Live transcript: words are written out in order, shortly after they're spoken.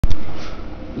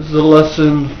This is a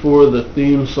lesson for the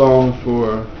theme song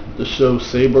for the show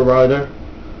Sabre.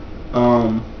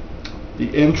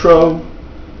 The intro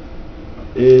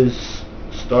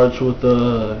starts with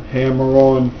a hammer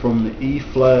on from the E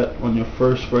flat on your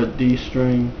 1st fret D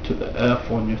string to the F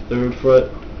on your 3rd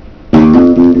fret.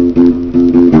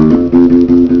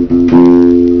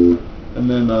 And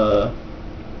then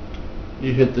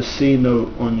you hit the C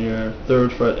note on your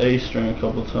 3rd fret A string a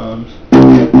couple times.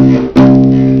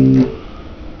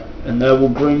 And that will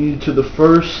bring you to the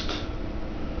first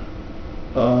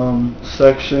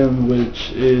section,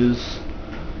 which is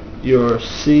your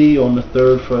C on the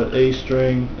 3rd fret A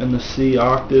string and the C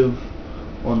octave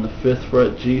on the 5th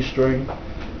fret G string.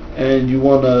 And you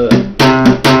want to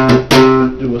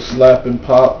do a slap and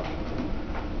pop,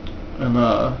 and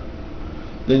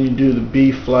then you do the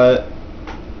B flat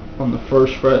on the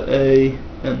 1st fret A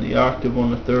and the octave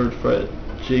on the 3rd fret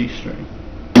G string.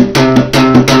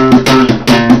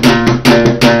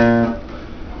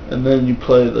 And then you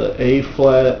play the A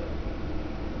flat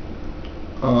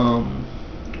on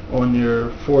your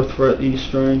 4th fret E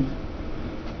string,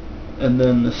 and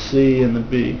then the C and the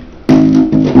B.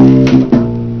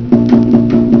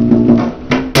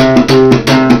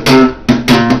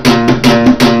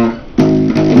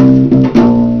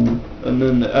 And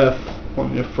then the F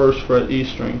on your 1st fret E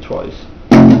string twice.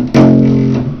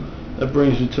 That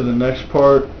brings you to the next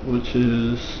part, which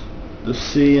is the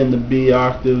C and the B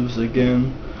octaves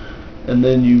again, and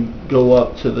then you go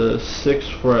up to the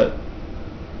 6th fret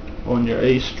on your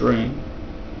A string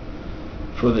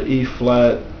for the E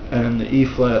flat, and the E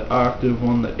flat octave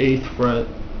on the 8th fret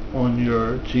on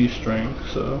your G string.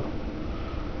 So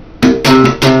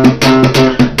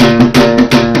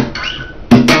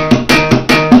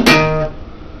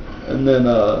and then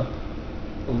a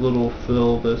little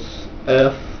fill, this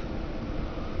F,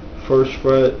 1st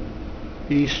fret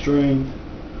E string,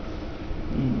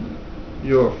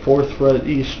 your 4th fret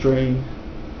E string,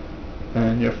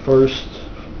 and your 1st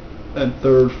and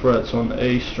 3rd frets on the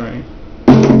A string.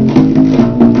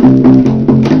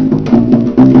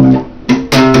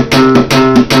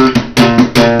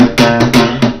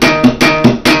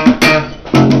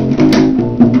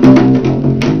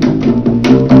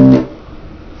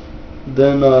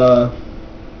 Then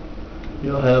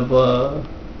you'll have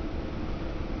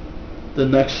the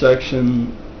next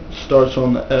section starts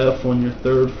on the F on your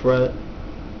 3rd fret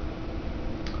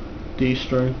D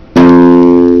string,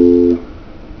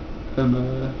 and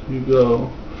you go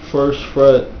 1st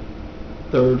fret,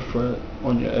 3rd fret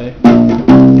on your A,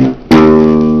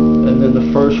 and then the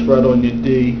 1st fret on your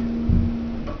D.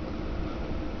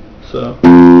 So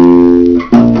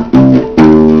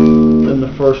then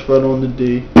the 1st fret on the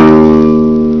D,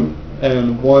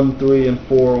 and 1, 3, and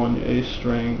 4 on your A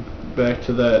string, back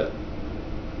to that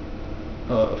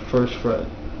 1st fret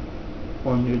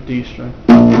on your D string.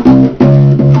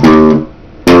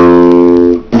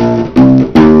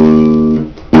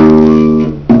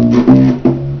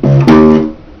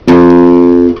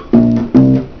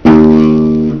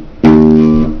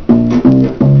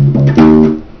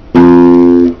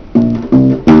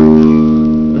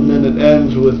 And then it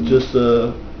ends with just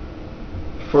a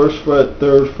 1st fret,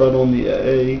 3rd fret on the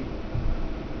A,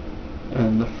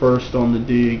 and the 1st on the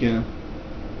D again.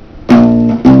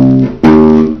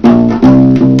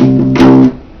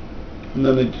 And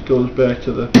then it goes back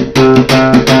to the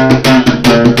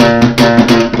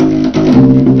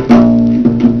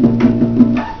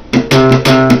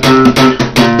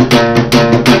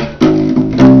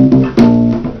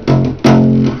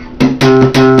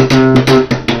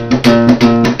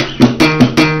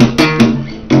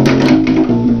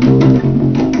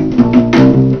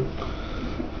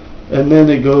and then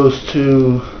it goes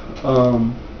to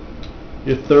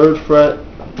your 3rd fret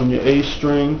on your A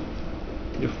string,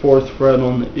 your 4th fret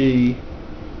on the E,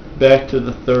 back to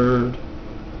the 3rd,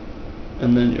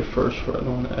 and then your 1st fret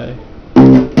on the A.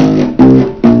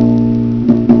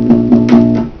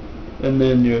 And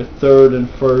then your 3rd and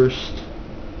 1st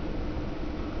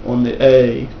on the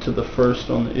A to the 1st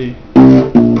on the E.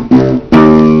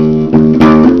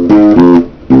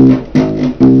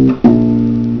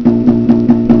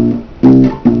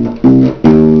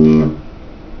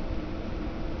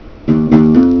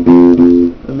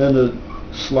 And then it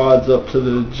slides up to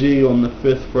the G on the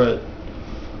 5th fret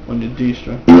on your D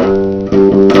string.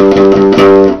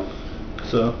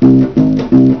 So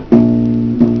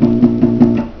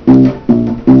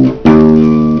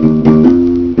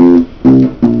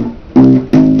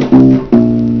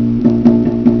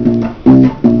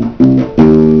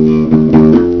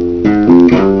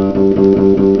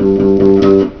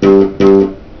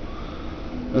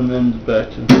and then back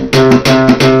to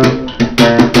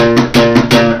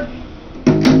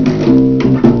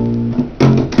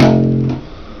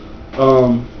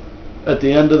at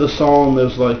the end of the song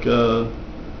there's like a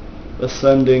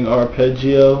ascending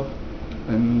arpeggio,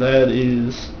 and that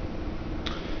is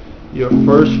your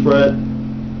 1st fret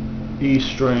E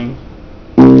string,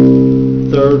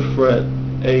 3rd fret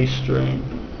A string,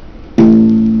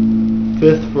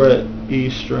 5th fret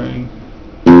E string,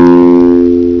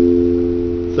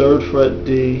 3rd fret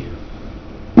D,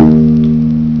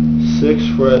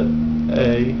 6th fret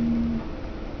A,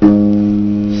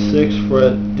 6th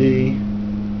fret D,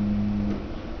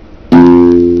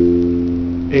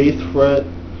 8th fret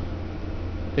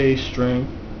A string,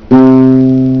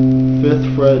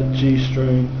 5th fret G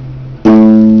string,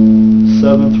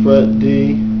 7th fret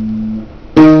D,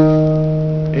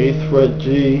 8th fret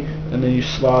G, and then you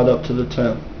slide up to the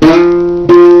 10th.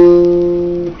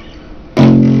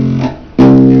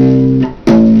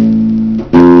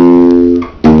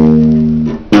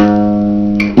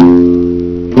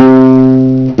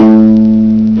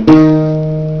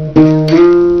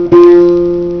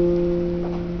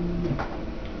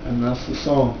 And that's the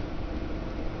song.